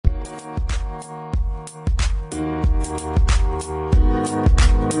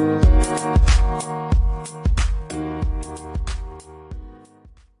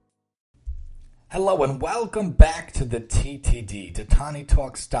Hello and welcome back to the TTD, to Tani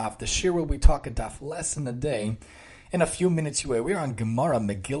Talks Daf, the shir where we talk a daf lesson a day in a few minutes away. We're on Gemara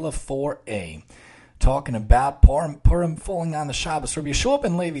Megillah 4a, talking about Purim falling on the Shabbos. Rabbi Yeshua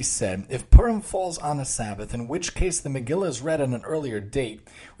ben Levi said, if Purim falls on a Sabbath, in which case the Megillah is read on an earlier date,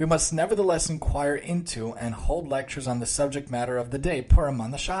 we must nevertheless inquire into and hold lectures on the subject matter of the day, Purim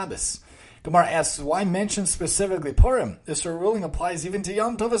on the Shabbos. Gemara asks, why mention specifically Purim? This ruling applies even to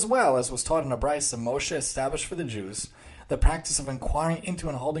Yom Tov as well, as was taught in a brayso Moshe established for the Jews, the practice of inquiring into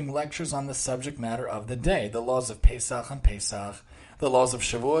and holding lectures on the subject matter of the day, the laws of Pesach on Pesach, the laws of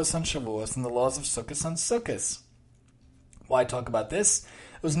Shavuos on Shavuos, and the laws of Sukkot on Sukkot. Why talk about this?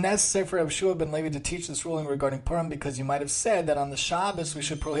 It was necessary for Rabbi Yeshua ben Levi to teach this ruling regarding Purim because you might have said that on the Shabbos we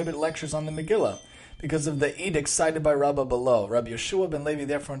should prohibit lectures on the Megillah, because of the edict cited by Rabbah below. Rabbi Yeshua ben Levi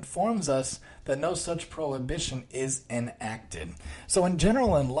therefore informs us that no such prohibition is enacted. So in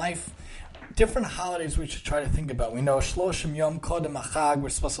general in life, different holidays we should try to think about. We know Shloshim Yom Kodem HaChag, we're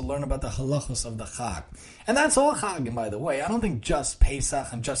supposed to learn about the halachos of the Chag. And that's all Chagim, by the way. I don't think just Pesach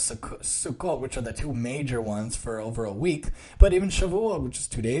and just Sukkot, which are the two major ones for over a week, but even Shavuot, which is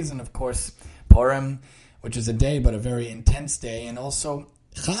 2 days, and of course Purim, which is a day but a very intense day, and also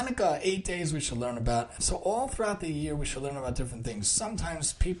Hanukkah, 8 days we should learn about. So all throughout the year we should learn about different things.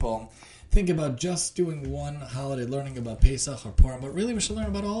 Sometimes people think about just doing one holiday, learning about Pesach or Purim, but really we should learn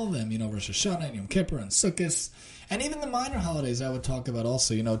about all of them. Rosh Hashanah and Yom Kippur and Sukkot, and even the minor holidays I would talk about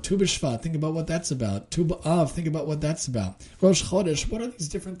also. Tu B'Shvat, think about what that's about. Tu B'Av, think about what that's about. Rosh Chodesh, what are these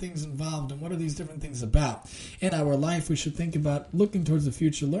different things involved and what are these different things about? In our life we should think about looking towards the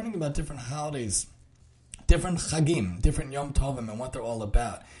future, learning about different holidays, different chagim, different Yom Tovim, and what they're all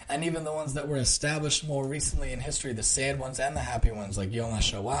about. And even the ones that were established more recently in history, the sad ones and the happy ones, like Yom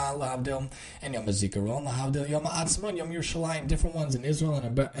HaShoah, Lahavdil, and Yom HaZikaron, Lahavdil, Yom HaAtzmaut, Yom Yerushalayim, different ones in Israel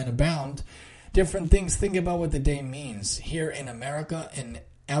and abound. Different things. Think about what the day means. Here in America and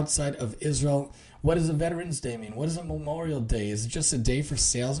outside of Israel, what does a Veterans Day mean? What is a Memorial Day? Is it just a day for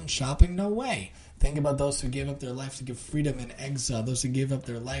sales and shopping? No way. Think about those who gave up their life to give freedom in exile, those who gave up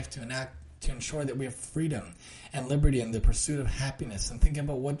their life to ensure that we have freedom and liberty and the pursuit of happiness. And think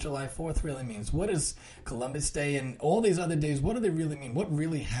about what July 4th really means. What is Columbus Day and all these other days? What do they really mean? What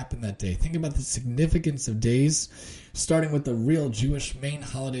really happened that day? Think about the significance of days, starting with the real Jewish main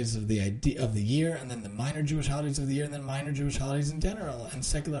holidays of the year, and then the minor Jewish holidays of the year, and then minor Jewish holidays in general, and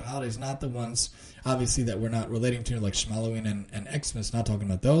secular holidays, not the ones, obviously, that we're not relating to, like Shmaluin and Xmas, not talking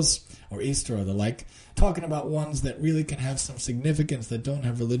about those, or Easter or the like, talking about ones that really can have some significance that don't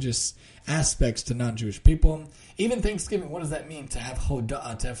have religious aspects to non-Jewish people. Even Thanksgiving, what does that mean? To have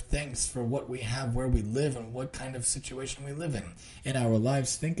hoda'ah, to have thanks for what we have, where we live, and what kind of situation we live in our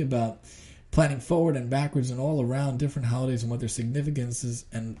lives. Think about planning forward and backwards and all around different holidays and what their significance is,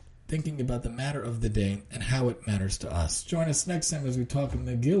 and thinking about the matter of the day and how it matters to us. Join us next time as we talk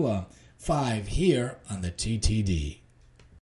Megillah 5 here on the TTD.